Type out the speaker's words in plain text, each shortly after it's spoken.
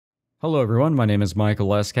Hello everyone, my name is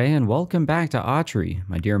Michael SK and welcome back to Atri,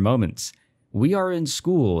 my dear moments. We are in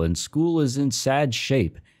school and school is in sad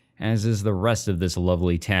shape, as is the rest of this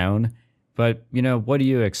lovely town. But, you know, what do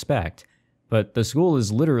you expect? But the school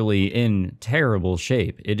is literally in terrible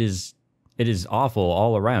shape. It is awful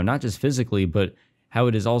all around, not just physically, but how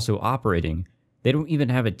it is also operating. They don't even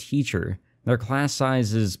have a teacher. Their class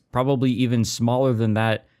size is probably even smaller than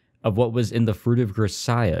that of what was in the Fruit of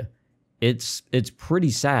Grisaia. It's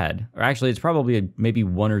pretty sad. Or actually, it's probably maybe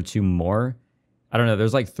one or two more. I don't know.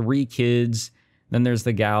 There's like 3 kids. Then there's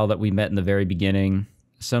the gal that we met in the very beginning.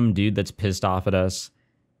 Some dude that's pissed off at us.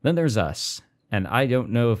 Then there's us. And I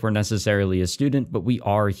don't know if we're necessarily a student, but we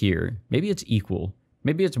are here. Maybe it's equal.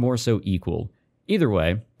 Maybe it's more so equal. Either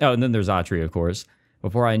way. Oh, and then there's Atri, of course.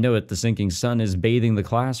 Before I know it, the sinking sun is bathing the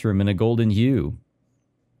classroom in a golden hue.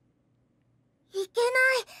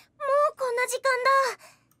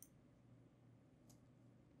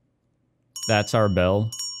 That's our bell.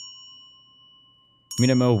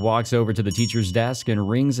 Minamo walks over to the teacher's desk and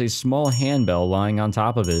rings a small handbell lying on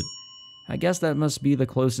top of it. I guess that must be the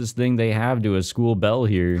closest thing they have to a school bell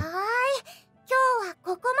here.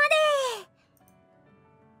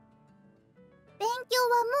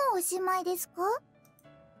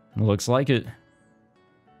 Looks like it.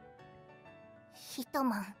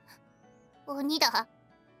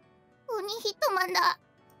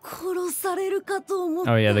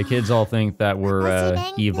 Oh yeah, the kids all think that we're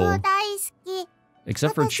evil.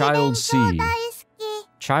 Except for Child C.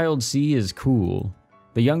 Child C is cool.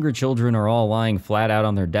 The younger children are all lying flat out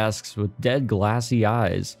on their desks with dead glassy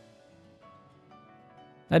eyes.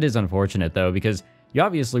 That is unfortunate though, because you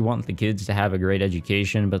obviously want the kids to have a great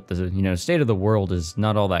education, but the state of the world is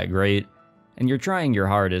not all that great. And you're trying your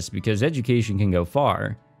hardest because education can go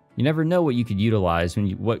far. You never know what you could utilize when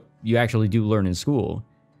what you actually do learn in school.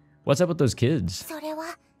 What's up with those kids?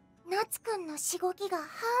 I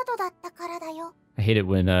hate it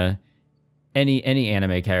when any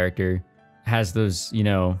anime character has those,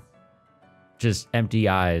 just empty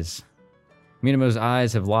eyes. Minamo's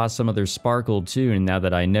eyes have lost some of their sparkle too, now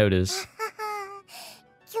that I notice.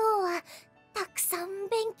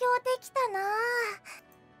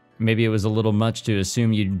 Maybe it was a little much to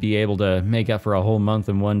assume you'd be able to make up for a whole month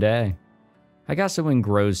in one day. I got so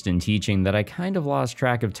engrossed in teaching that I kind of lost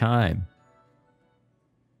track of time.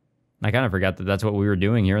 I kind of forgot that that's what we were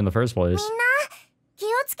doing here in the first place.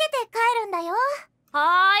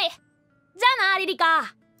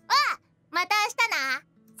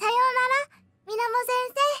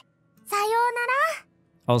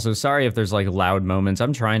 Also, sorry if there's like loud moments.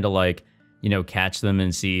 I'm trying to catch them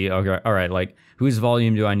and see, okay, all right, like whose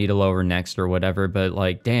volume do I need to lower next or whatever, but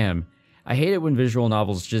like, damn, I hate it when visual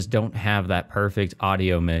novels just don't have that perfect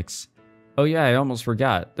audio mix. Oh yeah, I almost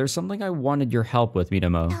forgot. There's something I wanted your help with,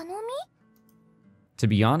 Minamo. To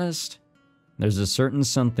be honest, there's a certain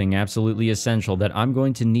something absolutely essential that I'm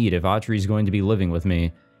going to need if Atri's going to be living with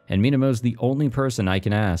me, and Minamo's the only person I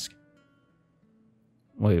can ask.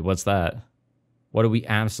 Wait, what's that? What do we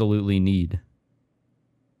absolutely need?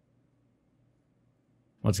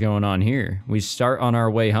 What's going on here? We start on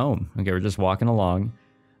our way home. Okay, we're just walking along.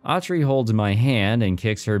 Atri holds my hand and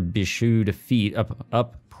kicks her beshewed feet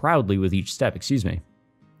up proudly with each step, excuse me.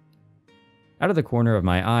 Out of the corner of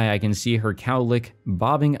my eye, I can see her cowlick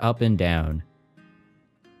bobbing up and down.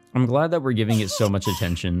 I'm glad that we're giving it so much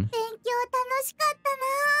attention.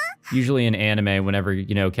 Usually in anime, whenever,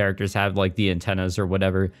 characters have like the antennas or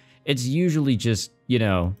whatever, it's usually just,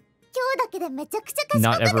 not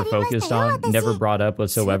ever focused on, never brought up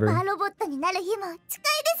whatsoever.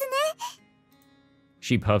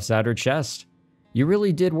 She puffs out her chest. You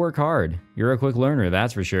really did work hard. You're a quick learner,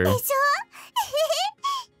 that's for sure.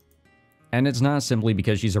 And it's not simply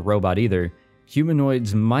because she's a robot either.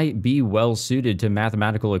 Humanoids might be well suited to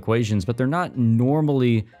mathematical equations, but they're not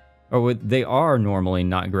normally, they are normally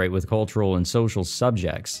not great with cultural and social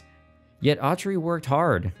subjects. Yet Atri worked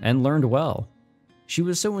hard and learned well. She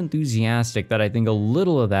was so enthusiastic that I think a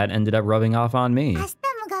little of that ended up rubbing off on me.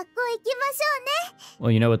 Well,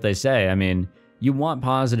 you know what they say, I mean, you want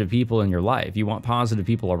positive people in your life. You want positive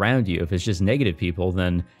people around you. If it's just negative people,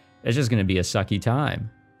 then it's just going to be a sucky time.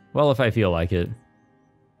 Well, if I feel like it.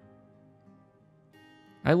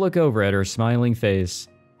 I look over at her smiling face.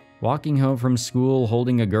 Walking home from school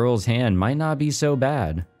holding a girl's hand might not be so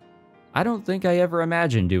bad. I don't think I ever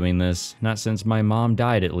imagined doing this, not since my mom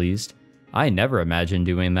died at least. I never imagined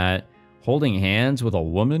doing that. Holding hands with a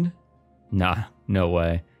woman? Nah, no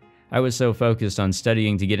way. I was so focused on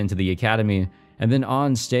studying to get into the academy, and then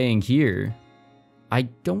on staying here. I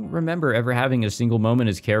don't remember ever having a single moment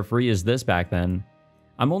as carefree as this back then.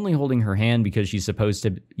 I'm only holding her hand because she's supposed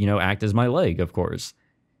to, act as my leg, of course.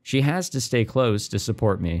 She has to stay close to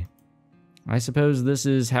support me. I suppose this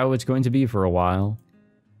is how it's going to be for a while.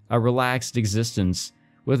 A relaxed existence,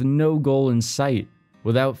 with no goal in sight,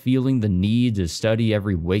 without feeling the need to study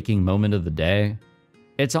every waking moment of the day.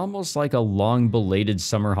 It's almost like a long belated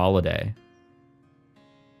summer holiday.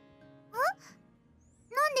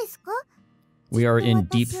 We are in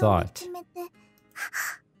deep thought.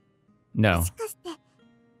 No.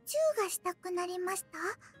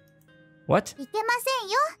 What?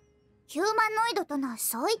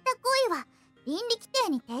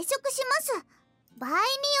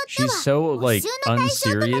 She's so, like,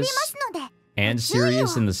 unserious and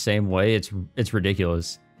serious in the same way. It's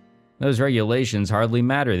ridiculous. Those regulations hardly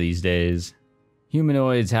matter these days.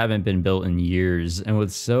 Humanoids haven't been built in years, and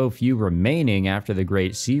with so few remaining after the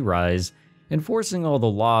Great Sea Rise, enforcing all the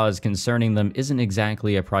laws concerning them isn't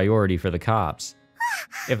exactly a priority for the cops.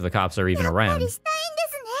 If the cops are even around.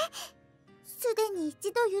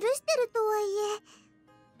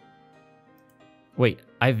 Wait,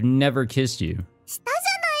 I've never kissed you.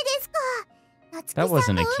 That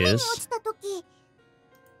wasn't a kiss.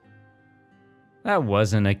 That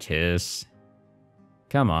wasn't a kiss.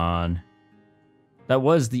 Come on. That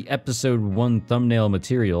was the episode 1 thumbnail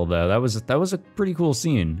material, though. That was a pretty cool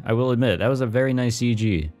scene, I will admit. That was a very nice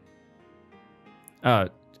CG.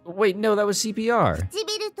 Wait, no, that was CPR.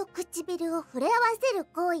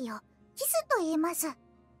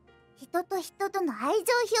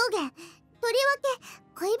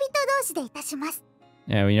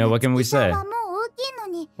 Yeah, what can we say?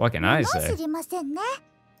 What can I say?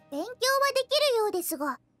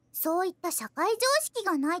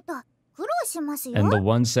 And the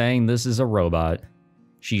one saying this is a robot.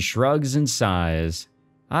 She shrugs and sighs.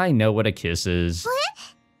 I know what a kiss is.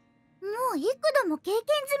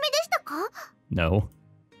 No.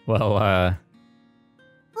 Well,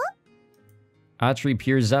 Atri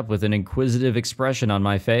peers up with an inquisitive expression on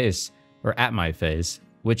my face, or at my face,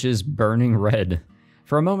 which is burning red.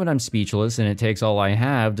 For a moment I'm speechless, and it takes all I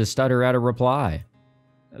have to stutter out a reply.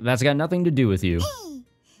 That's got nothing to do with you.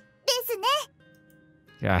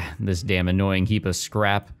 Ah, this damn annoying heap of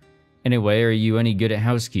scrap. Anyway, are you any good at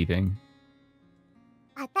housekeeping?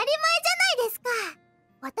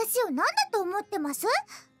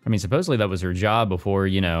 I mean, supposedly that was her job before,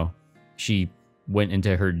 she went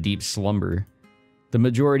into her deep slumber. The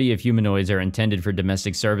majority of humanoids are intended for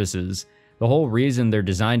domestic services. The whole reason they're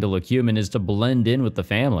designed to look human is to blend in with the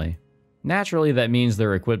family. Naturally, that means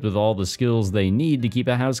they're equipped with all the skills they need to keep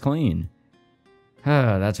a house clean.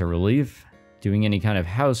 Ah, that's a relief. Doing any kind of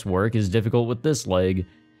housework is difficult with this leg.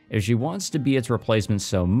 If she wants to be its replacement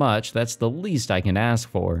so much, that's the least I can ask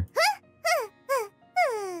for.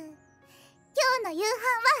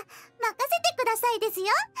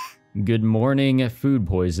 Good morning, food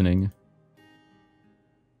poisoning.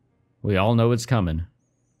 We all know it's coming.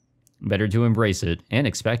 Better to embrace it and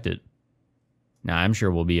expect it. Nah, I'm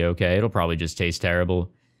sure we'll be okay. It'll probably just taste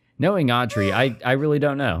terrible. Knowing Atri, I really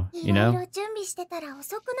don't know,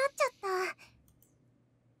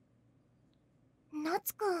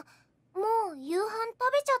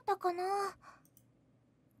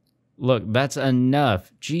 Look, that's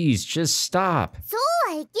enough. Jeez, just stop.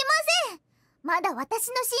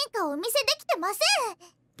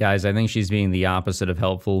 Guys, I think she's being the opposite of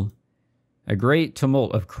helpful. A great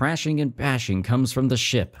tumult of crashing and bashing comes from the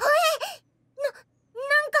ship.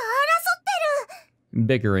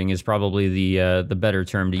 Bickering is probably the better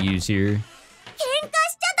term to use here.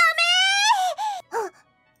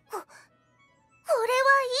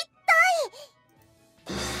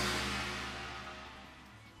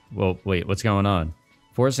 Well, wait, what's going on?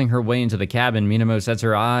 Forcing her way into the cabin, Minamo sets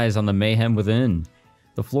her eyes on the mayhem within.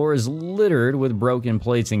 The floor is littered with broken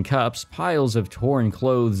plates and cups, piles of torn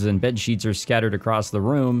clothes and bedsheets are scattered across the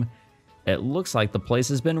room. It looks like the place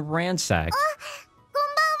has been ransacked.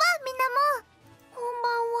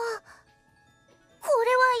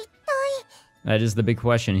 That is the big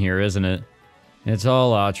question here, isn't it? It's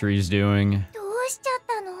all Atri's doing.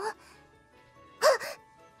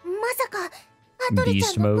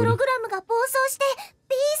 Beast mode.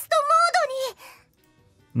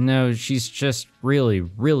 No, she's just really,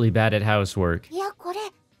 really bad at housework.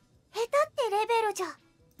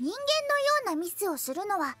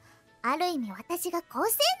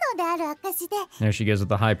 There she goes with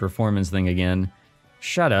the high performance thing again.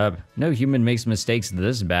 Shut up. No human makes mistakes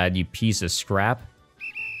this bad, you piece of scrap.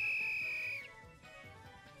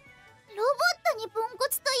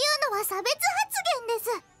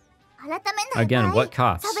 Again, what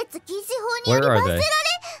cops? Where are they?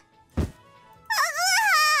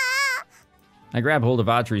 I grab hold of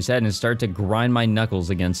Atri's head and start to grind my knuckles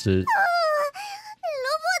against it.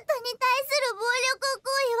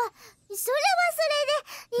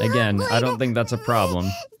 Again, I don't think that's a problem.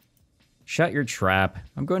 Shut your trap.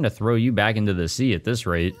 I'm going to throw you back into the sea at this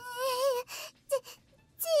rate.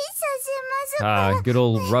 Ah, good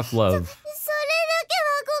old rough love.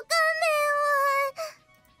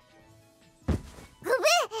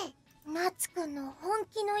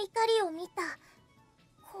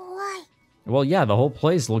 Well, yeah, the whole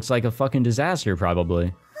place looks like a fucking disaster,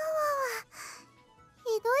 probably.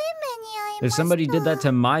 If somebody did that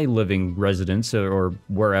to my living residence or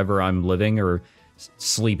wherever I'm living or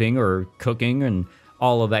sleeping or cooking and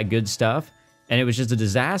all of that good stuff, and it was just a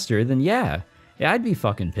disaster, then yeah, I'd be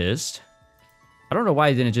fucking pissed. I don't know why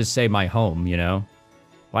I didn't just say my home, you know?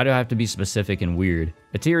 Why do I have to be specific and weird?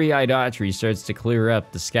 A teary-eyed Atri starts to clear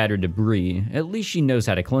up the scattered debris. At least she knows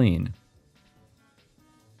how to clean.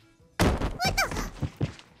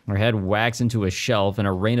 Her head whacks into a shelf and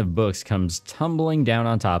a rain of books comes tumbling down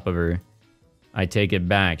on top of her. I take it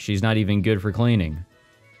back. She's not even good for cleaning.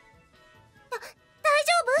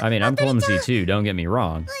 I mean, I'm clumsy too, don't get me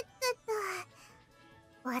wrong.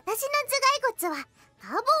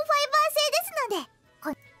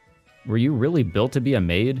 Were you really built to be a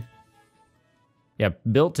maid? Yeah,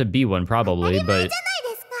 built to be one probably, but...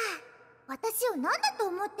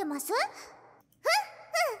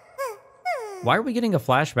 Why are we getting a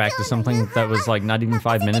flashback to something that was like not even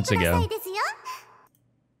 5 minutes ago?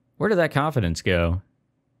 Where did that confidence go?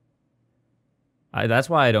 That's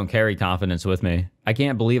why I don't carry confidence with me. I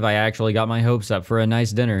can't believe I actually got my hopes up for a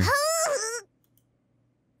nice dinner.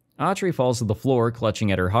 Atri falls to the floor,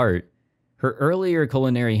 clutching at her heart. Her earlier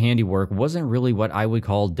culinary handiwork wasn't really what I would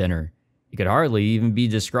call dinner. It could hardly even be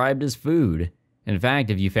described as food. In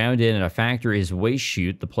fact, if you found it in a factory's waste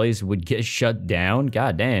chute, the place would get shut down.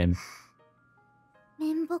 God damn.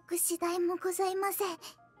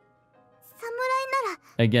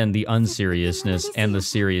 Again, the unseriousness and the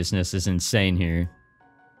seriousness is insane here.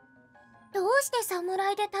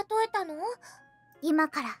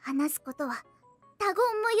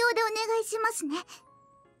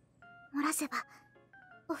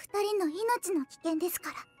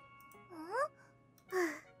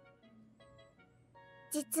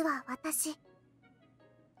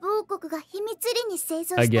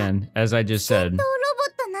 Again, as I just said,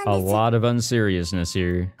 a lot of unseriousness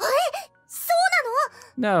here.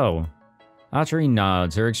 No. Atri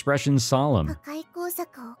nods, her expression solemn.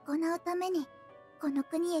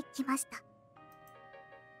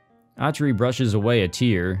 Atri brushes away a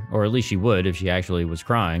tear, or at least she would if she actually was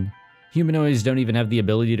crying. Humanoids don't even have the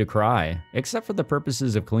ability to cry, except for the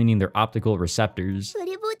purposes of cleaning their optical receptors.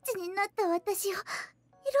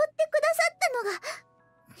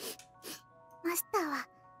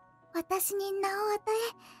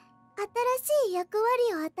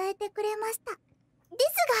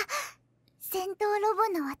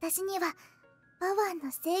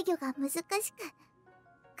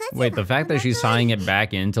 Wait, the fact that she's tying it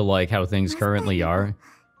back into like how things currently are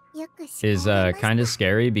is kind of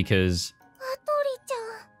scary because...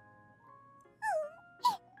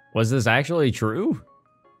 Was this actually true?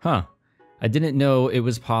 Huh. I didn't know it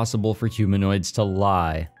was possible for humanoids to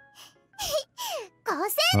lie. Oh,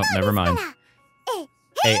 never mind.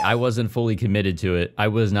 Hey, I wasn't fully committed to it. I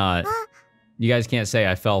was not. You guys can't say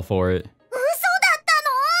I fell for it.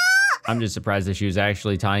 I'm just surprised that she was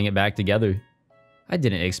actually tying it back together. I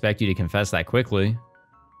didn't expect you to confess that quickly.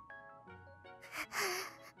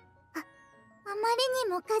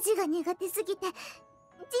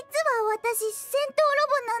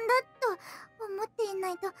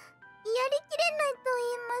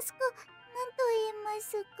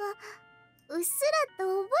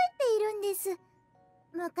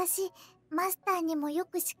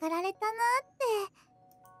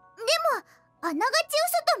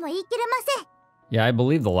 Yeah, I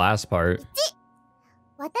believe the last part.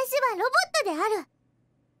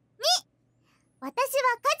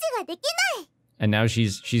 And now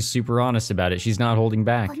she's super honest about it. She's not holding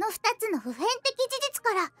back.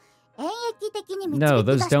 No,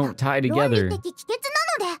 those don't tie together.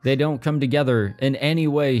 They don't come together in any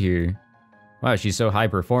way here. Wow, she's so high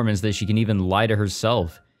performance that she can even lie to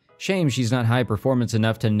herself. Shame she's not high performance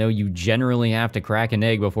enough to know you generally have to crack an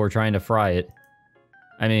egg before trying to fry it.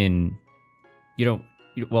 I mean, you don't...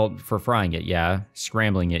 Well, for frying it, yeah.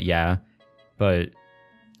 Scrambling it, yeah. But,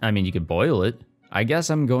 I mean, you could boil it. I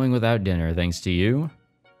guess I'm going without dinner, thanks to you.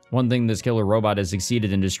 One thing this killer robot has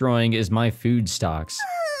succeeded in destroying is my food stocks.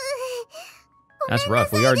 That's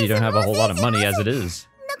rough. We already don't have a whole lot of money as it is.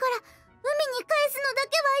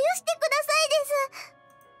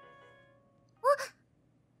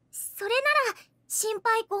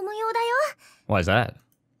 無用だよ。 Why is that?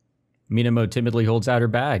 Minamo timidly holds out her お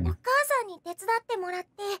bag. 母さんに手伝ってもらって、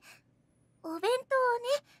お弁当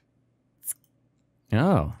をね。 Oh. はー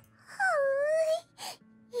い。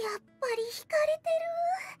やっぱり惹かれて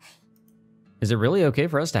Is it really okay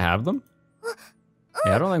for us to have them?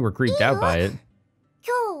 Yeah, I don't think we're creeped out by it. る。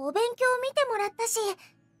今日お勉強見てもらったし、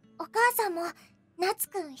お母さんも夏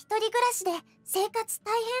くん一人暮らしで生活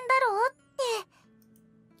大変だろうって。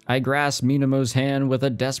 I grasp Minamo's hand with a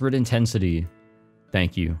desperate intensity.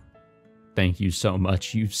 Thank you. Thank you so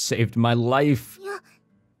much. You've saved my life. よか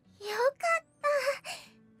った。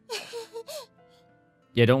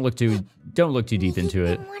 Yeah, don't look too deep into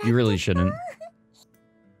it. You really shouldn't.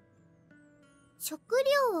 食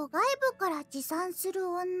料を外部から持参する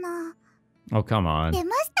女。 Oh, come on. 出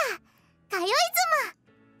ました。通い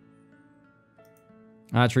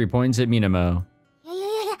Atri points at Minamo. 妻。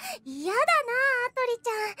いやだな、アトリち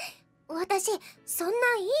ゃん。私、そんな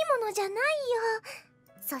いいものじゃないよ。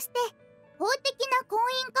そして、法的な婚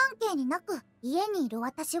姻関係になく家にいる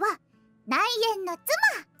私は内縁の妻。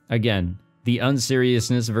 Again, the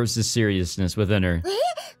unseriousness versus seriousness within her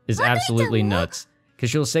is absolutely nuts. Because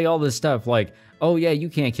she'll say all this stuff like, oh yeah, you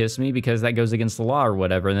can't kiss me because that goes against the law or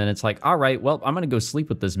whatever. And then it's like, all right, well, I'm going to go sleep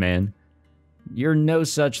with this man. You're no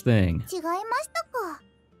such thing. 違いましたか。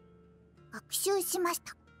学習しまし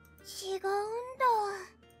た。違うんだ。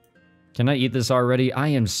 Can I eat this already?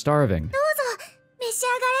 I am starving. どうぞ、召し上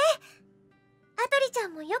がれ。アトリちゃ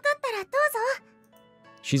んもよかったらどうぞ。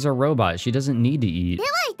 She's a robot. She doesn't need to eat. では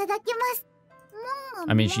いただきます。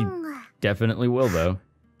 I mean, she definitely will, though.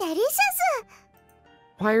 デリシャス。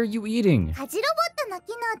 Why are you eating? 家事ロボットの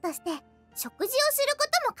機能として食事をするこ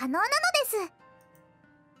とも可能なのです。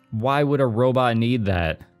 Why would a robot need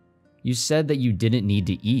that? You said that you didn't need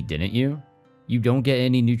to eat, didn't you? You don't get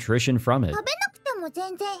any nutrition from it. 食べなくても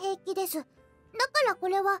全然平気です。だからこ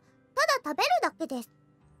れはただ食べるだけです。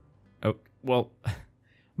 Oh, well,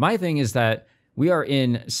 my thing is that we are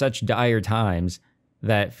in such dire times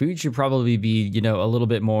that food should probably be, you know, a little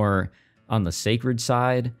bit more on the sacred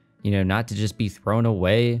side, you know, not to just be thrown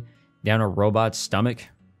away down a robot's stomach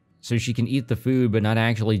so she can eat the food but not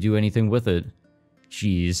actually do anything with it.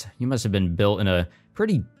 Jeez, you must have been built in a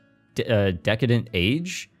pretty decadent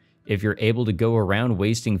age if you're able to go around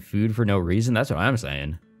wasting food for no reason. That's what I'm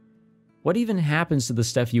saying. What even happens to the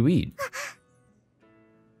stuff you eat?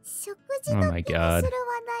 Oh my god.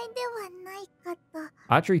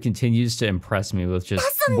 Atri continues to impress me with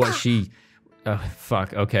just what she... Oh,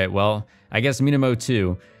 fuck. Okay, well, I guess Minamo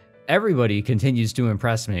too. Everybody continues to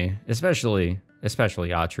impress me, especially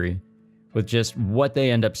Atri, with just what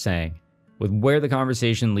they end up saying, with where the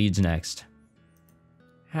conversation leads next.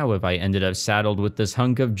 How have I ended up saddled with this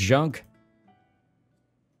hunk of junk?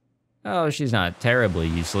 Oh, she's not terribly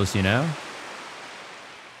useless, you know?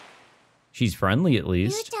 She's friendly, at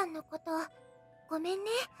least.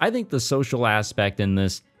 I think the social aspect in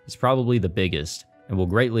this is probably the biggest, and will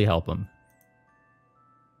greatly help him.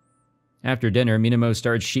 After dinner, Minamo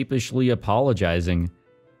starts sheepishly apologizing.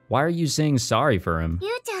 Why are you saying sorry for him?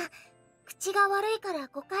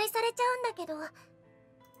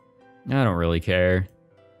 I don't really care.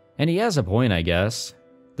 And he has a point, I guess.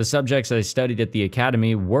 The subjects I studied at the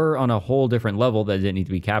academy were on a whole different level that didn't need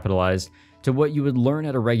to be capitalized to what you would learn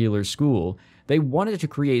at a regular school. They wanted to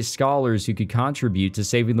create scholars who could contribute to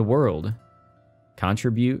saving the world.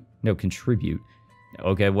 Contribute? No, contribute.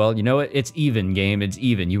 Okay, well, you know what? It's even, game. It's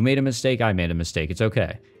even. You made a mistake, I made a mistake. It's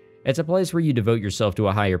okay. It's a place where you devote yourself to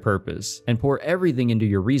a higher purpose and pour everything into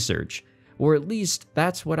your research. Or at least,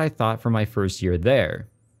 that's what I thought for my first year there.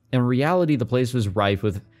 In reality, the place was rife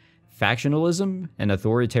with factionalism and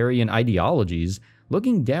authoritarian ideologies,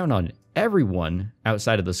 looking down on everyone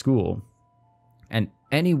outside of the school, and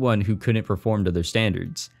anyone who couldn't perform to their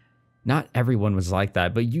standards. Not everyone was like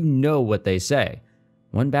that, but you know what they say.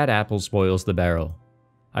 One bad apple spoils the barrel.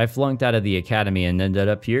 I flunked out of the academy and ended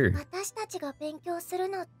up here.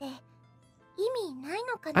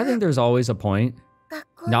 I think there's always a point.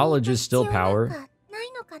 Knowledge is still power.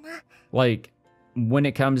 Like, when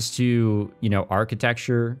it comes to, you know,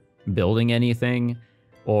 architecture, building anything,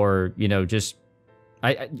 or, you know, just...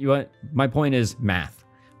 you know, my point is math.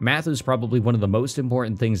 Math is probably one of the most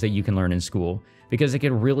important things that you can learn in school, because it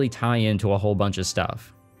can really tie into a whole bunch of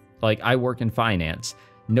stuff. Like, I work in finance.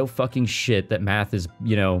 No fucking shit that math is,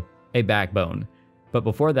 you know, a backbone. But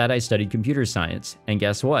before that, I studied computer science. And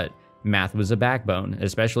guess what? Math was a backbone,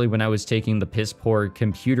 especially when I was taking the piss-poor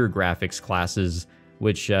computer graphics classes,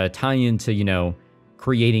 which tie into, you know,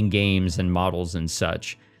 creating games and models and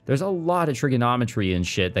such. There's a lot of trigonometry and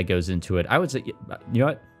shit that goes into it. I would say, you know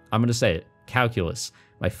what? I'm gonna say it. Calculus.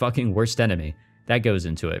 My fucking worst enemy. that goes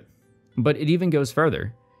into it. But it even goes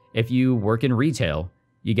further. If you work in retail,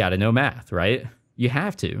 you got to know math, right? You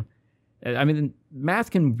have to. I mean,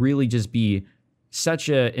 math can really just be such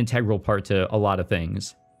an integral part to a lot of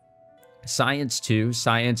things. Science, too.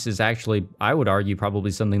 Science is actually, I would argue,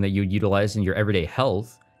 probably something that you would utilize in your everyday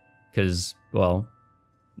health. Because, well,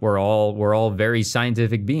 we're all very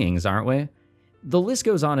scientific beings, aren't we? The list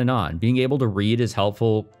goes on and on. Being able to read is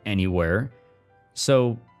helpful anywhere.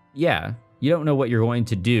 So, yeah, you don't know what you're going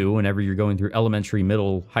to do whenever you're going through elementary,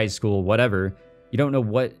 middle, high school, whatever. You don't know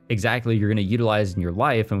what exactly you're going to utilize in your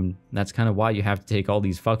life, and that's kind of why you have to take all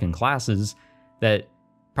these fucking classes that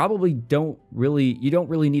probably you don't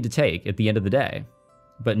really need to take at the end of the day.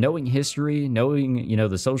 But knowing history, knowing,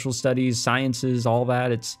 the social studies, sciences, all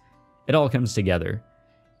that, it all comes together.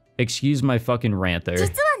 Excuse my fucking rant there.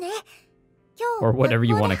 Or whatever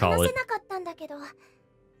you want to call it.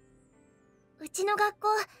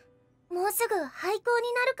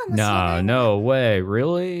 Nah, no way.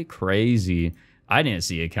 Really? Crazy. I didn't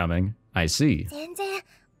see it coming. I see.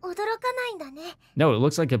 No, it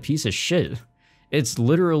looks like a piece of shit. It's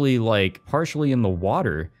literally like partially in the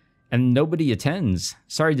water, and nobody attends.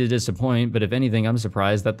 Sorry to disappoint, but if anything, I'm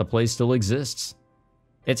surprised that the place still exists.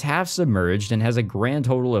 It's half submerged and has a grand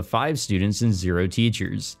total of 5 students and 0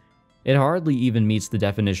 teachers. It hardly even meets the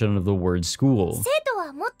definition of the word school.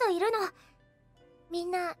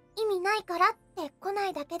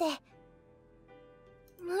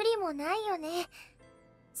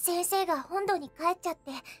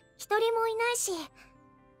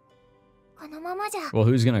 Well,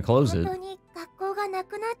 who's gonna close it?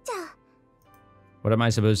 What am I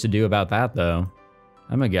supposed to do about that, though?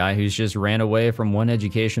 I'm a guy who's just ran away from one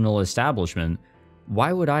educational establishment.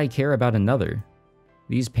 Why would I care about another?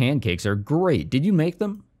 These pancakes are great. Did you make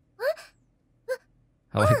them?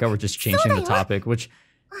 I like how we're just changing the topic, which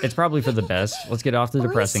it's probably for the best. Let's get off the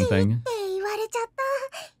depressing thing.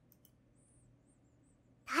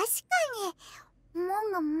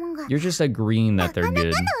 You're just agreeing that they're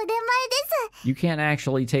good. You can't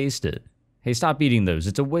actually taste it. Hey, stop eating those.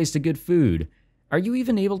 It's a waste of good food. Are you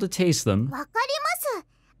even able to taste them?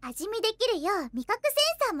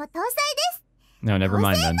 No, never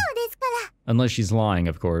mind then. Unless she's lying,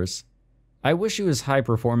 of course. I wish it was high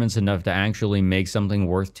performance enough to actually make something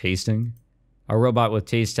worth tasting. A robot with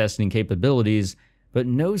taste testing capabilities, but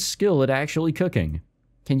no skill at actually cooking.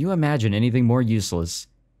 Can you imagine anything more useless?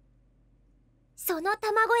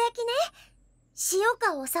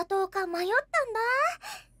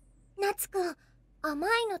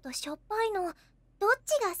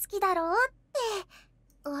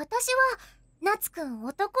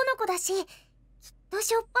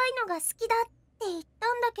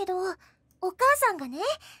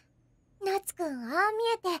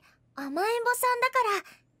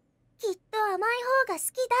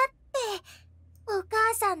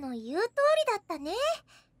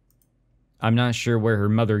 I'm not sure where her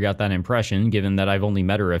mother got that impression, given that I've only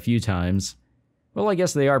met her a few times. Well, I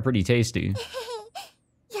guess they are pretty tasty.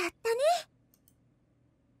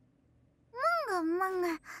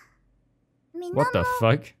 What the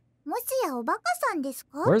fuck?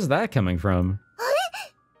 Where's that coming from?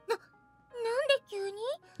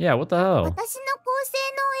 Yeah, what the hell?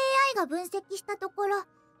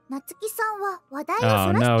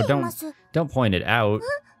 Oh no, don't point it out.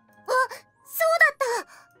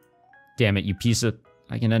 Damn it, you piece of...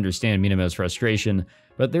 I can understand Minamo's frustration,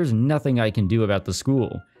 but there's nothing I can do about the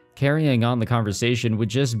school. Carrying on the conversation would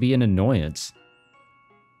just be an annoyance.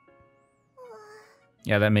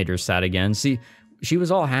 Yeah, that made her sad again. See, she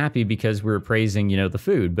was all happy because we were praising, the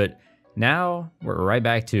food, but now we're right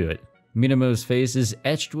back to it. Minamo's face is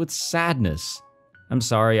etched with sadness. I'm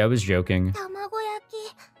sorry, I was joking.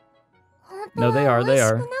 No, they are.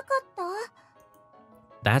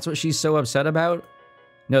 That's what she's so upset about?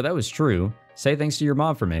 No, that was true. Say thanks to your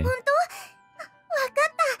mom for me.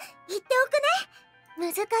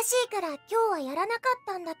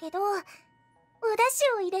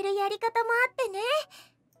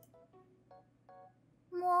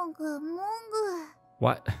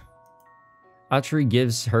 What? Atri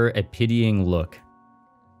gives her a pitying look.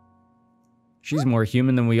 She's more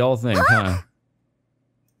human than we all think, huh?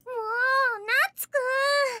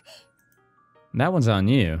 That one's on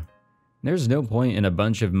you. There's no point in a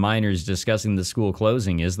bunch of minors discussing the school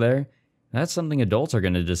closing, is there? That's something adults are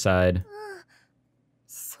gonna decide.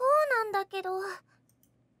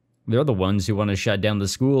 They're the ones who want to shut down the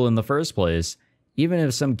school in the first place. Even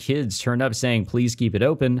if some kids turn up saying please keep it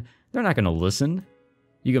open, they're not gonna listen.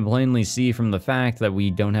 You can plainly see from the fact that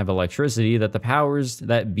we don't have electricity that the powers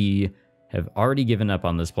that be have already given up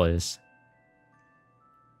on this place.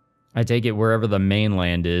 I take it wherever the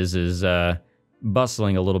mainland is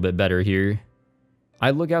bustling a little bit better here.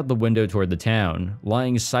 I look out the window toward the town,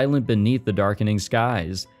 lying silent beneath the darkening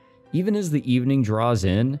skies. Even as the evening draws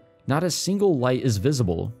in, not a single light is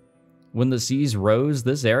visible. When the seas rose,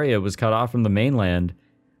 this area was cut off from the mainland.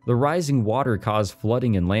 The rising water caused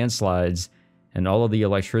flooding and landslides, and all of the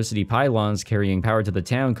electricity pylons carrying power to the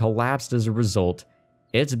town collapsed as a result.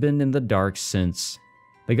 It's been in the dark since.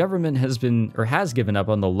 The government has given up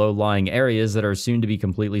on the low-lying areas that are soon to be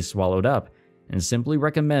completely swallowed up, and simply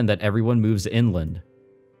recommend that everyone moves inland.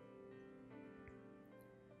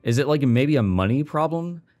 Is it like maybe a money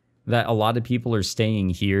problem? That a lot of people are staying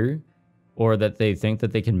here? Or that they think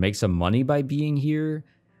that they can make some money by being here?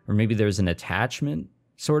 Or maybe there's an attachment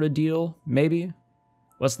sort of deal, maybe?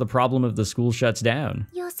 What's the problem if the school shuts down?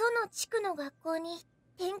 よその地区の学校に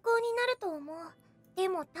転校になると思う。で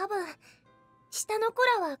も多分、下の子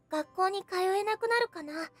らは学校に通えなくなるか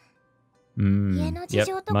な。家の事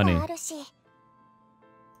情とかあるし。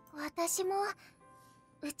私も、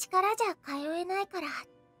うちからじゃ通えないから、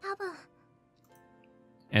多分。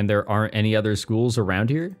And there aren't any other schools around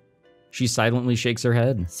here? She silently shakes her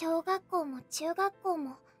head. 小学校も中学校も、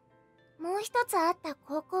もう一つあった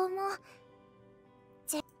高校も。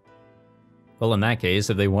Well, in that case,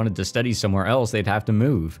 if they wanted to study somewhere else, they'd have to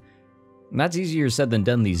move. And that's easier said than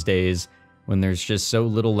done these days, when there's just so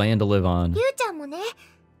little land to live on. リュウちゃんもね、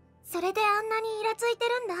それであんなにイラついて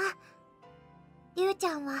るんだ。リュウち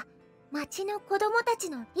ゃんは町の子供たち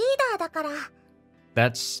のリーダーだから。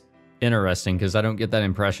That's interesting, because I don't get that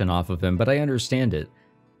impression off of him, but I understand it.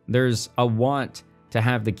 There's a want to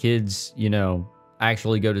have the kids, you know,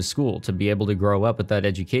 actually go to school, to be able to grow up with that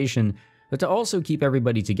education, but to also keep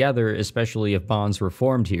everybody together, especially if bonds were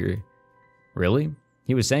formed here. Really?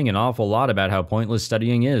 He was saying an awful lot about how pointless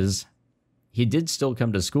studying is. He did still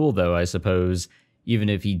come to school, though, I suppose, even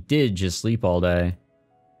if he did just sleep all day.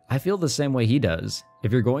 I feel the same way he does.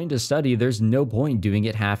 If you're going to study, there's no point doing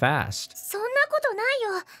it half-assed. そんなことない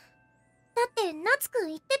よ。だってナツくん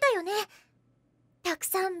言ってたよね。たく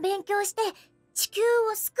さん勉強して地球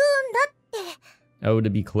を救うんだって。Oh, to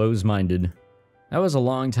be close-minded. That was a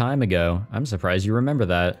long time ago. I'm surprised you remember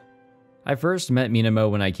that. I first met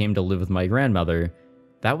Minamo when I came to live with my grandmother.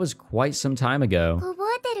 That was quite some time ago. 覚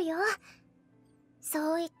えてるよ。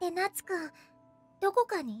そう言ってナツくん、どこ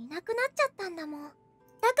かにいなくなっちゃったんだもん。だ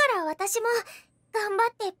から私も頑張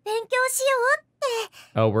って勉強しようっ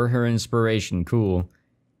て。Oh, we're her inspiration. Cool.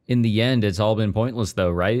 In the end, it's all been pointless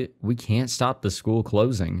though, right? We can't stop the school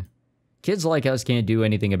closing. Kids like us can't do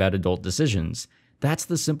anything about adult decisions. That's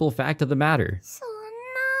the simple fact of the matter. そん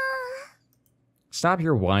な。Stop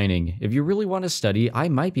your whining. If you really want to study, I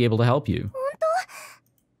might be able to help you. 本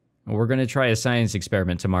当? We're gonna try a science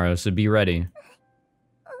experiment tomorrow, so be ready.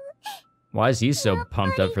 Why is he so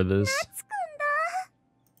pumped up for this? ナツくんだ。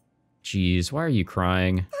Jeez, why are you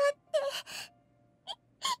crying?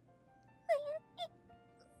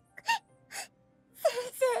 先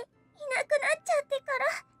生いなくなっちゃってから。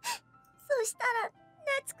そしたらナ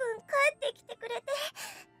ツくん帰ってきてくれて、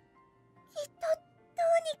きっとど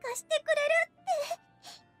うにかしてくれるっ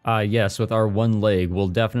て。Yes, with our one leg, we'll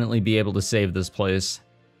definitely be able to save this place.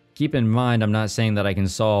 Keep in mind, I'm not saying that I can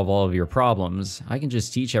solve all of your problems. I can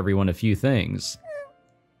just teach everyone a few things.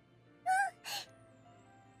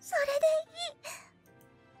 それでい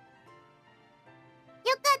い。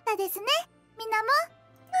よかったですね、みなも。よ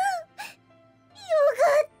か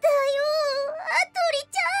ったよ、アト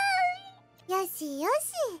リちゃん。よしよ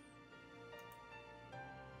し。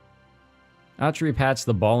Atri pats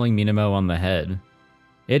the bawling Minamo on the head.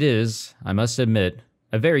 It is, I must admit,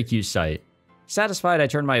 a very cute sight. Satisfied, I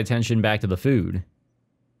turn my attention back to the food.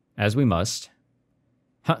 As we must.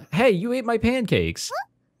 Hey, you ate my pancakes!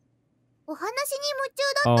 お話に夢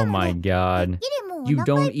中だった Oh ので。 my god. てっきりもうお You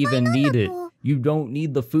腹い don't っぱい even なんだ need it. と。You don't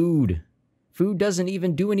need the food. Food doesn't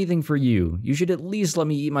even do anything for you. You should at least let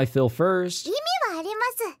me eat my fill first. 意味はありま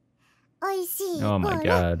す。おいしいイコ Oh ー my ル喜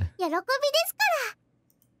び god. ですか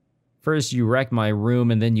ら。 First you wreck my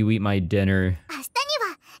room and then you eat my dinner. 明日に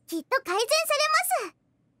はきっと改善されます。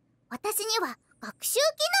私には学習機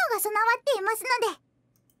能が備わっていますので。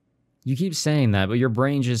You keep saying that, but your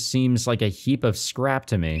brain just seems like a heap of scrap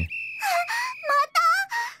to me.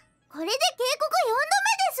 これで警告4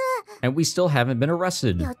度目です。 And we still haven't been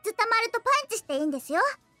arrested. 4つ溜まるとパンチしていいんですよ。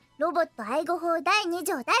ロボット愛護法第2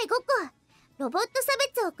条第5項。ロボット差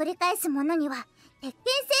別を繰り返す者には鉄拳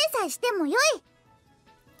制裁してもよい。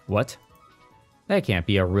 What? That can't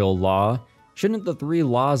be a real law. Shouldn't the 3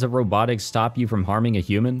 laws of robotics stop you from harming a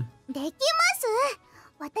human? できます。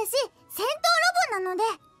私、戦闘ロボなので。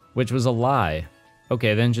Which was a lie.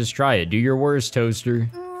 Okay, then just try it. Do your worst, Toaster.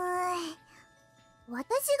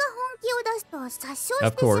 気を出すと殺傷してしま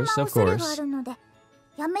う Of course, 恐れが of あるので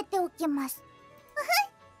やめておきます。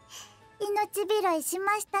命拾いし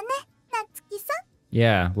ましたね、夏希さん。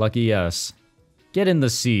 Yeah, lucky us. Get in the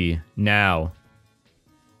sea, now.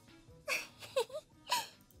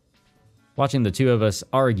 Watching the two of us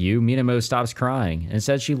argue, Minamo stops crying and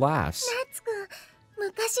says she laughs. 夏くん、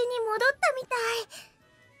昔に戻ったみた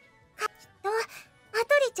い。きっと、アト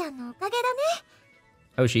リちゃんのおかげだね。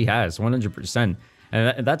 Oh, she has, 100%.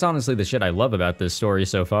 And that's honestly the shit I love about this story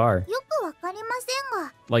so far. よくわかりません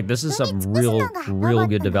が、 Like, this is 人 some に尽くす real, のが real ロボ good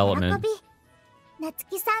ットの development. 喜び。夏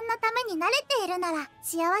希さんのために慣れているなら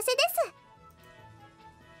幸せです。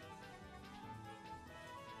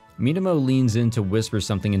 Minamo leans in to whisper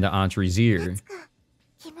something into Atri's ear. 夏くん、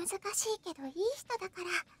気難しいけどいい人だか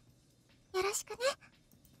ら、よろしくね。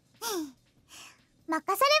任されま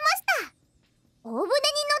した。大船に乗っ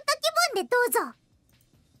た気分でどうぞ。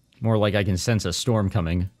 More like I can sense a storm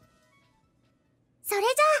coming. それじゃ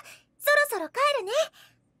あ、そろそろ帰るね。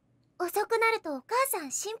遅くなるとお母さ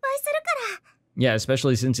ん心配するから。 Yeah,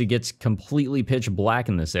 especially since it gets completely pitch black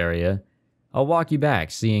in this area. I'll walk you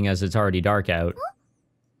back, seeing as it's already dark out.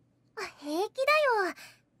 平気だよ。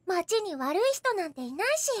街に悪い人なんていない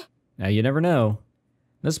し。 Now, you never know.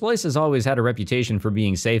 This place has always had a reputation for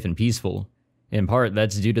being safe and peaceful. In part,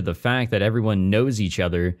 that's due to the fact that everyone knows each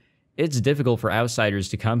other. It's difficult for outsiders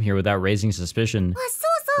to come here without raising suspicion, あ、そ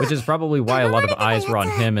うそう。 which is probably why a lot of eyes were on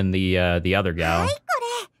him and the other は gal. い、こ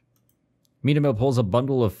れ。 Minamo pulls a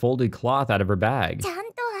bundle of folded cloth out of her bag. ちゃんとア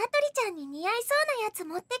トリちゃんに似合いそうなやつ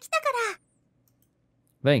持ってきたか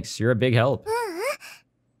ら。 Thanks, you're a big help.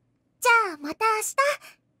 じゃあまた明日、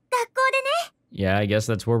学校でね。 Yeah, I guess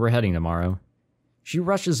that's where we're heading tomorrow. She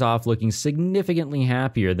rushes off looking significantly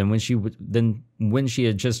happier than when she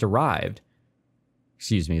had just arrived.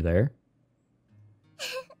 Excuse me there.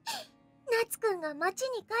 夏くんが町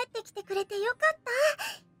に帰ってきてくれてよかっ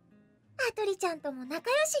た。アトリちゃんとも仲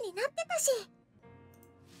良しになってたし。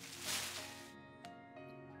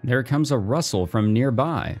 There comes a rustle from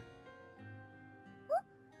nearby.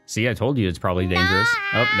 See, I told you it's probably dangerous.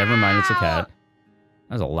 Oh, never mind, it's a cat.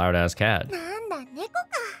 That was a loud-ass cat. なんだ、猫か。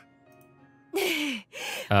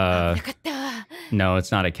 No,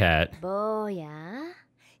 it's not a cat. 坊や、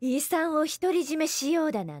イさんを独り占めしよ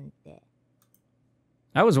うだなんて。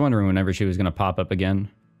 I was wondering whenever she was gonna pop up again.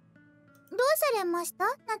 どうされました、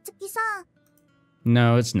夏希さん。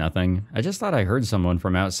 No, it's nothing. I just thought I heard someone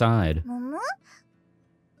from outside. むむ？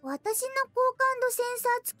私の高感度センサ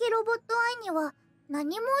ー付きロボットアイには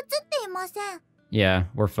何も映っていません。 Yeah,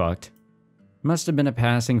 we're fucked. Must have been a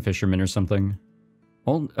passing fisherman or something.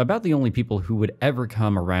 About the only people who would ever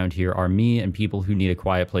come around here are me and people who need a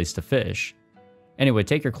quiet place to fish. Anyway,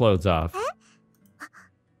 take your clothes off. わか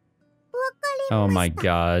り Oh ま my した。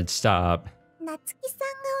 god, stop. 夏希さん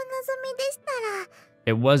がお望みでしたら、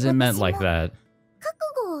 It wasn't meant like that. 覚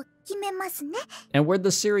悟を決めますね。 And where'd the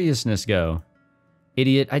seriousness go?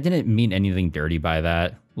 Idiot, I didn't mean anything dirty by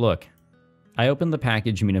that. Look, I opened the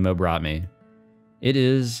package Minamo brought me. It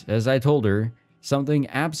is, as I told her, something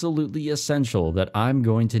absolutely essential that I'm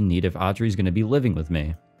going to need if Atri's going to be living with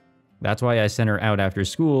me. That's why I sent her out after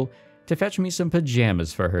school to fetch me some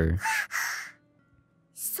pajamas for her.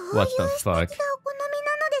 そういう What 素 the 敵がお fuck? 好み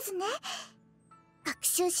なのですね。学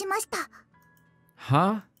習しました。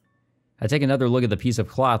 Huh? I take another look at the piece of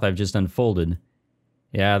cloth I've just unfolded.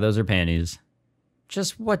 Yeah, those are panties.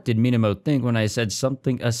 Just what did Minamo think when I said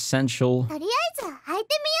something essential? とりあえず履いてみよう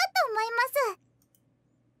と思います。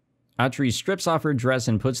 Atri strips off her dress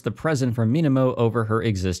and puts the present from Minamo over her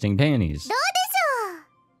existing panties. どうでしょ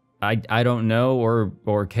う。 I don't know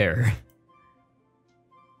or care.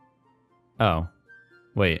 Oh.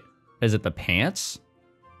 Wait. Is it the pants?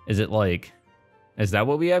 Is it like... Is that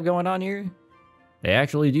what we have going on here? They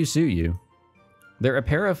actually do suit you. They're a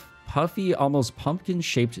pair of puffy, almost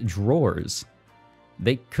pumpkin-shaped drawers.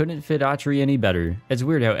 They couldn't fit Atri any better. It's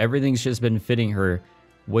weird how everything's just been fitting her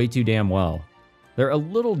way too damn well. They're a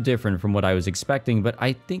little different from what I was expecting, but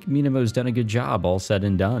I think Minamo's done a good job, all said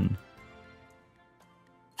and done.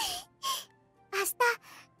 明日、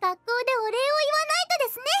学校でお礼を言わないと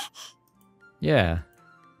ですね。 Yeah,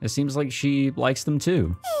 it seems like she likes them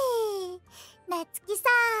too. 夏希さ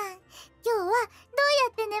ん、今日はどう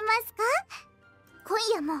やって寝ますか？今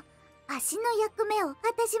夜も足の役目を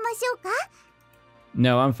果たしましょうか？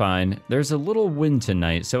 No, I'm fine. There's a little wind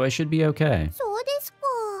tonight, so I should be okay. そうですか。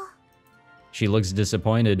 She looks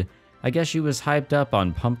disappointed. I guess she was hyped up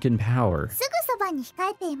on pumpkin power. すぐそばに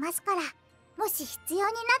控えていますから、もし必要にな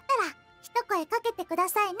ったら一声かけてくだ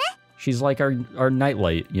さいね。 She's like our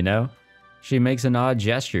nightlight, you know? She makes an odd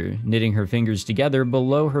gesture, knitting her fingers together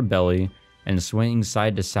below her belly and swing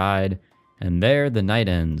side to side, and there the night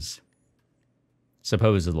ends.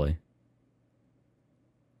 Supposedly.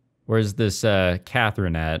 Where's this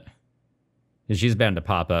Catherine at? She's bound to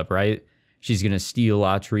pop up, right? She's gonna steal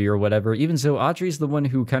Atri or whatever. Even so, Atri's the one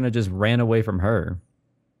who kind of just ran away from her.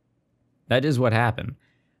 That is what happened.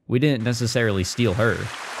 We didn't necessarily steal her.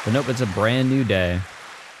 But nope, it's a brand new day.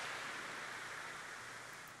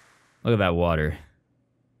 Look at that water.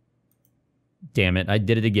 Damn it, I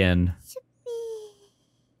did it again.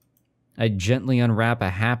 I gently unwrap a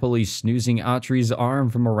happily snoozing Atri's arm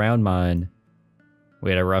from around mine. We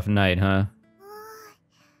had a rough night, huh?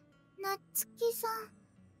 Natsuki-san,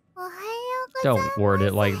 Don't word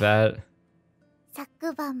it like that.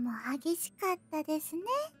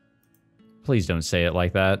 Please don't say it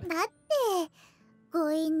like that.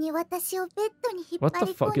 What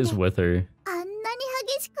the fuck is with her?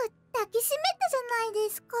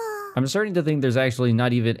 I'm starting to think there's actually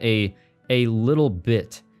not even a little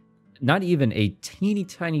bit, not even a teeny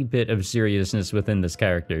tiny bit of seriousness within this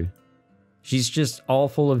character. She's just all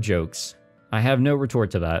full of jokes. I have no retort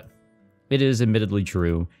to that. It is admittedly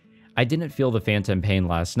true. I didn't feel the phantom pain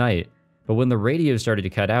last night, but when the radio started to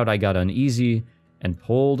cut out, I got uneasy and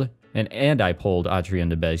pulled, and I pulled Atri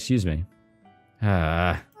into bed, excuse me.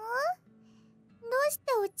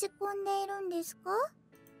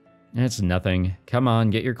 It's nothing. Come on,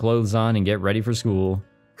 get your clothes on and get ready for school.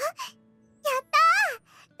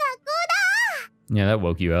 Yeah, that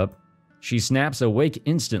woke you up. She snaps awake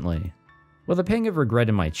instantly. With a pang of regret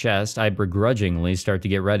in my chest, I begrudgingly start to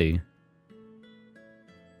get ready.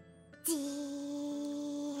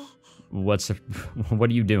 What are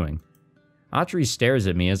you doing? Atri stares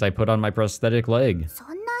at me as I put on my prosthetic leg.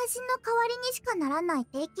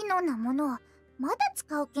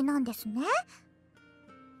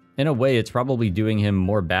 In a way, it's probably doing him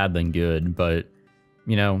more bad than good, but,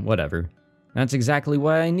 you know, whatever. That's exactly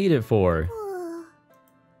what I need it for.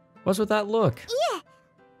 What's with that look?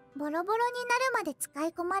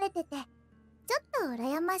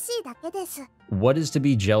 What is to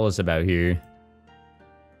be jealous about here?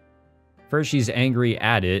 First she's angry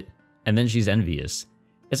at it, and then she's envious.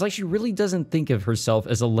 It's like she really doesn't think of herself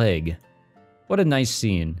as a leg. What a nice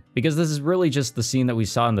scene, because this is really just the scene that we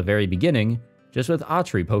saw in the very beginning, just with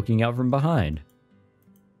Atri poking out from behind.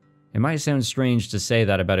 It might sound strange to say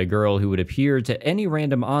that about a girl who would appear to any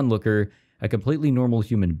random onlooker a completely normal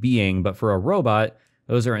human being, but for a robot,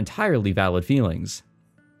 those are entirely valid feelings.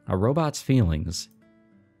 A robot's feelings.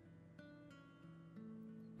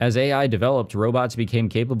 As AI developed, robots became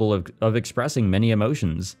capable of expressing many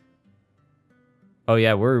emotions. Oh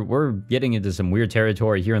yeah, we're getting into some weird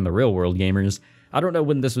territory here in the real world, gamers. I don't know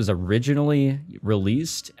when this was originally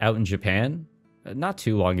released out in Japan. Not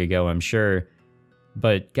too long ago, I'm sure.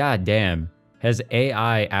 But goddamn, has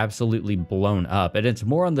AI absolutely blown up. And it's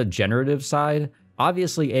more on the generative side.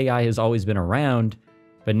 Obviously, AI has always been around.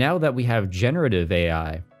 But now that we have generative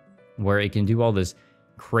AI, where it can do all this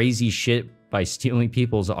crazy shit by stealing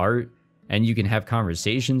people's art, and you can have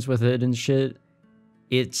conversations with it and shit,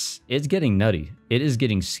 it's getting nutty. It is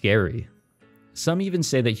getting scary. Some even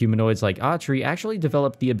say that humanoids like Atri actually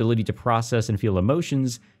developed the ability to process and feel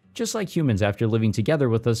emotions just like humans after living together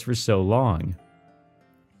with us for so long.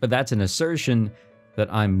 But that's an assertion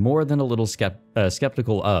that I'm more than a little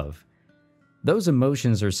skeptical of. Those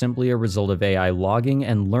emotions are simply a result of AI logging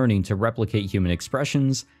and learning to replicate human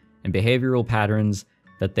expressions and behavioral patterns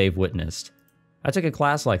that they've witnessed. I took a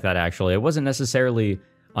class like that actually. It wasn't necessarily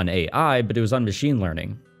on AI, but it was on machine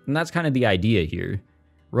learning. And that's kind of the idea here.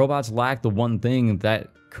 Robots lack the one thing that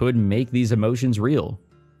could make these emotions real: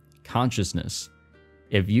 consciousness.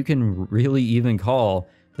 If you can really even call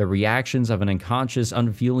the reactions of an unconscious,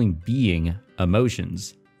 unfeeling being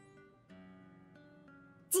emotions.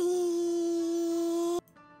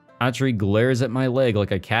 Atri glares at my leg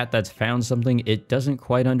like a cat that's found something it doesn't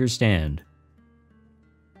quite understand.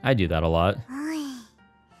 I do that a lot.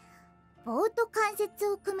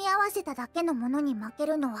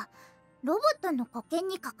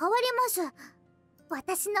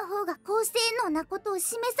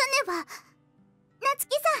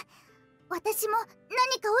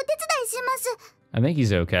 I think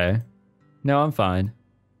he's okay. No, I'm fine,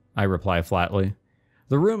 I reply flatly.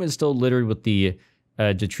 The room is still littered with the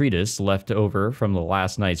detritus left over from the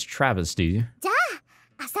last night's travesty.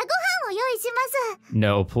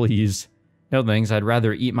 No, please. No thanks, I'd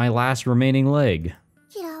rather eat my last remaining leg.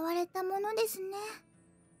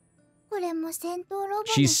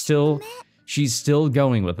 She's still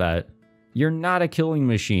going with that. You're not a killing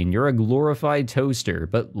machine, you're a glorified toaster,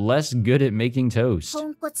 but less good at making toast.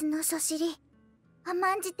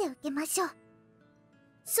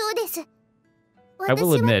 I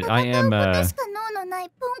will admit, 私は戦うことしか能のない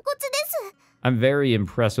ポンコツです。 I'm very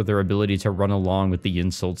impressed with her ability to run along with the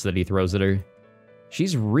insults that he throws at her.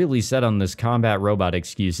 She's really set on this combat robot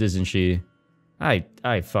excuse, isn't she?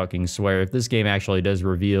 I fucking swear, if this game actually does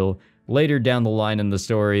reveal later down the line in the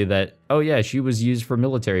story that, oh yeah, she was used for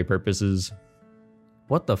military purposes.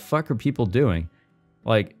 What the fuck are people doing?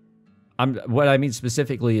 Like, what I mean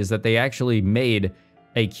specifically is that they actually made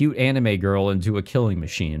a cute anime girl into a killing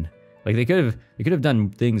machine. Like, they could have done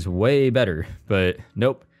things way better, but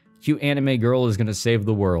nope. Cute anime girl is gonna save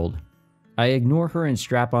the world. I ignore her and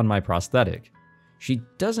strap on my prosthetic. She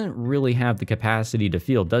doesn't really have the capacity to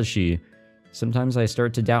feel, does she? Sometimes I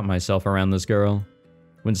start to doubt myself around this girl.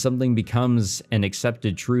 When something becomes an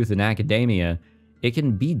accepted truth in academia, it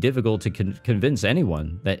can be difficult to convince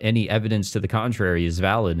anyone that any evidence to the contrary is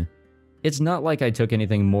valid. It's not like I took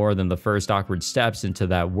anything more than the first awkward steps into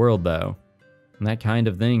that world, though. And that kind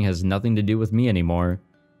of thing has nothing to do with me anymore.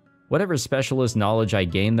 Whatever specialist knowledge I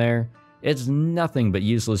gain there, it's nothing but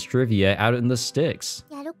useless trivia out in the sticks.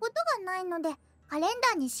 やることがないので、カレン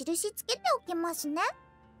ダーに印つけておきますね。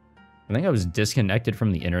I think I was disconnected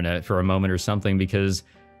from the internet for a moment or something because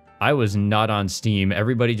I was not on Steam.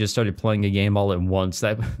 Everybody just started playing a game all at once.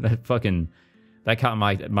 That caught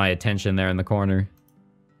my attention there in the corner.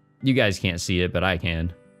 You guys can't see it, but I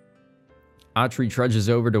can. Atri trudges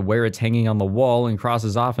over to where it's hanging on the wall and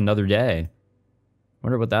crosses off another day.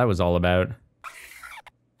 Wonder what that was all about.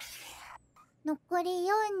 残り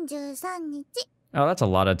43日。 Oh, that's a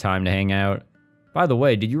lot of time to hang out. By the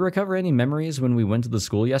way, did you recover any memories when we went to the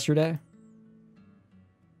school yesterday?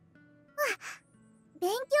 勉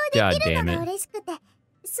強できる God damn の it. が嬉しくて、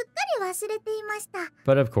すっかり忘れていました。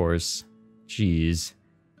 But of course. Jeez.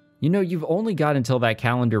 You know, you've only got until that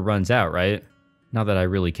calendar runs out, right? Not that I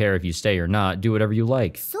really care if you stay or not. Do whatever you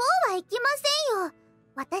like. そうはいきませんよ。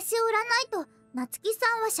私を売らないと、夏希さ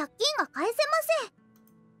んは借金が返せません。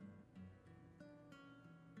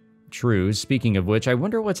 True. Speaking of which, I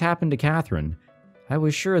wonder what's happened to Catherine. I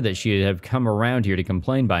was sure that she'd have come around here to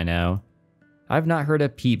complain by now. I've not heard a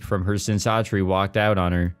peep from her since Atri walked out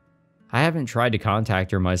on her. I haven't tried to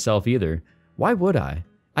contact her myself either. Why would I?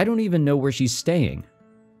 I don't even know where she's staying.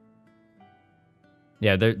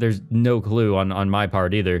 Yeah, there's no clue on my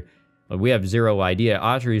part either. We have zero idea.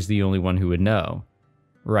 Atri's the only one who would know.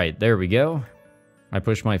 Right, there we go. I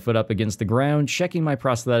push my foot up against the ground, checking my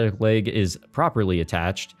prosthetic leg is properly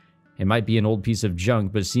attached. It might be an old piece of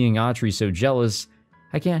junk, but seeing Atri so jealous,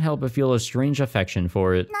 I can't help but feel a strange affection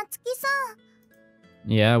for it. 夏希さ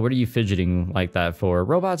ん。 Yeah, what are you fidgeting like that for?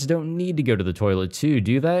 Robots don't need to go to the toilet too,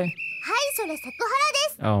 do they? はい、それセクハラ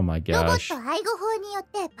です。 Oh my ロボ gosh. ット愛護法によっ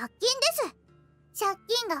て罰金です。借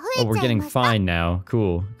金が増 Oh, え we're ちゃい getting ました。 fined now.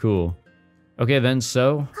 Cool, cool. Okay then,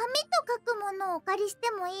 so... 紙と書くものをお借りし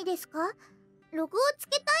てもいいですか？ログをつ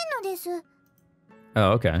けたいのです。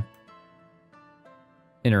 Oh, okay.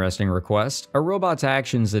 Interesting request. A robot's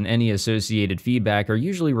actions and any associated feedback are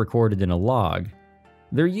usually recorded in a log.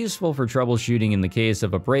 They're useful for troubleshooting in the case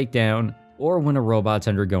of a breakdown or when a robot's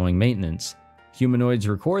undergoing maintenance. Humanoids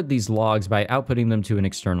record these logs by outputting them to an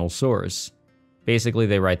external source. Basically,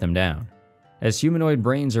 they write them down. As humanoid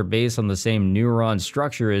brains are based on the same neuron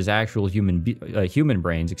structure as actual human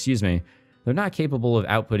brains, they're not capable of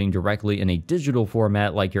outputting directly in a digital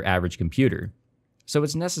format like your average computer. So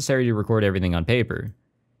it's necessary to record everything on paper.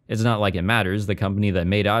 It's not like it matters, the company that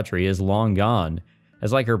made Atri is long gone.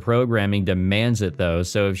 It's like her programming demands it though,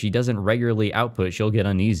 so if she doesn't regularly output, she'll get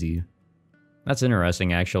uneasy. That's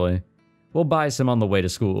interesting, actually. We'll buy some on the way to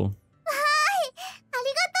school. はい、あ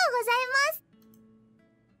りがとうございます。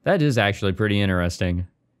 That is actually pretty interesting.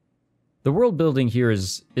 The world building here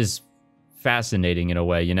is fascinating in a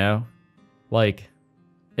way, you know? Like,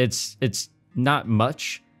 it's not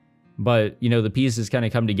much, but, you know, the pieces kind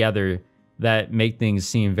of come together that make things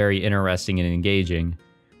seem very interesting and engaging.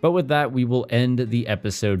 But with that, we will end the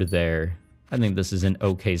episode there. I think this is an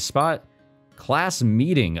okay spot. Class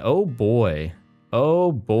meeting. Oh boy.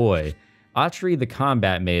 Oh boy. Atri the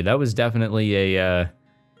Combat Maid. That was definitely a,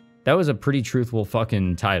 that was a pretty truthful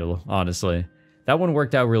fucking title, honestly. That one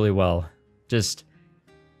worked out really well. Just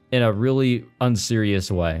in a really unserious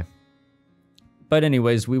way. But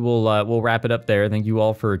anyways, we'll wrap it up there. Thank you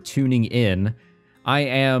all for tuning in. I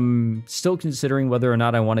am still considering whether or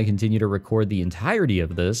not I want to continue to record the entirety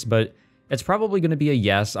of this, but it's probably going to be a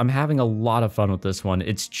yes. I'm having a lot of fun with this one.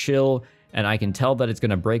 It's chill, and I can tell that it's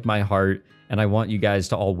going to break my heart, and I want you guys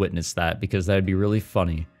to all witness that, because that would be really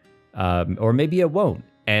funny. Or maybe it won't,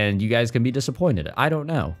 and you guys can be disappointed. I don't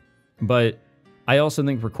know. But I also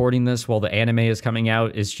think recording this while the anime is coming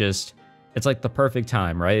out is just, it's like the perfect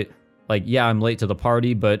time, right? Like, yeah, I'm late to the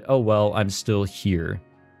party, but oh well, I'm still here.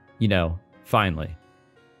 You know, finally.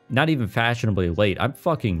 Not even fashionably late. I'm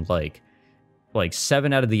fucking like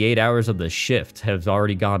 7 out of the 8 hours of the shift have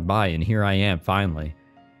already gone by, and here I am finally.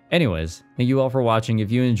 Anyways, thank you all for watching.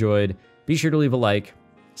 If you enjoyed, be sure to leave a like,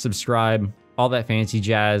 subscribe, all that fancy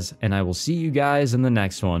jazz, and I will see you guys in the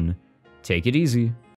next one. Take it easy.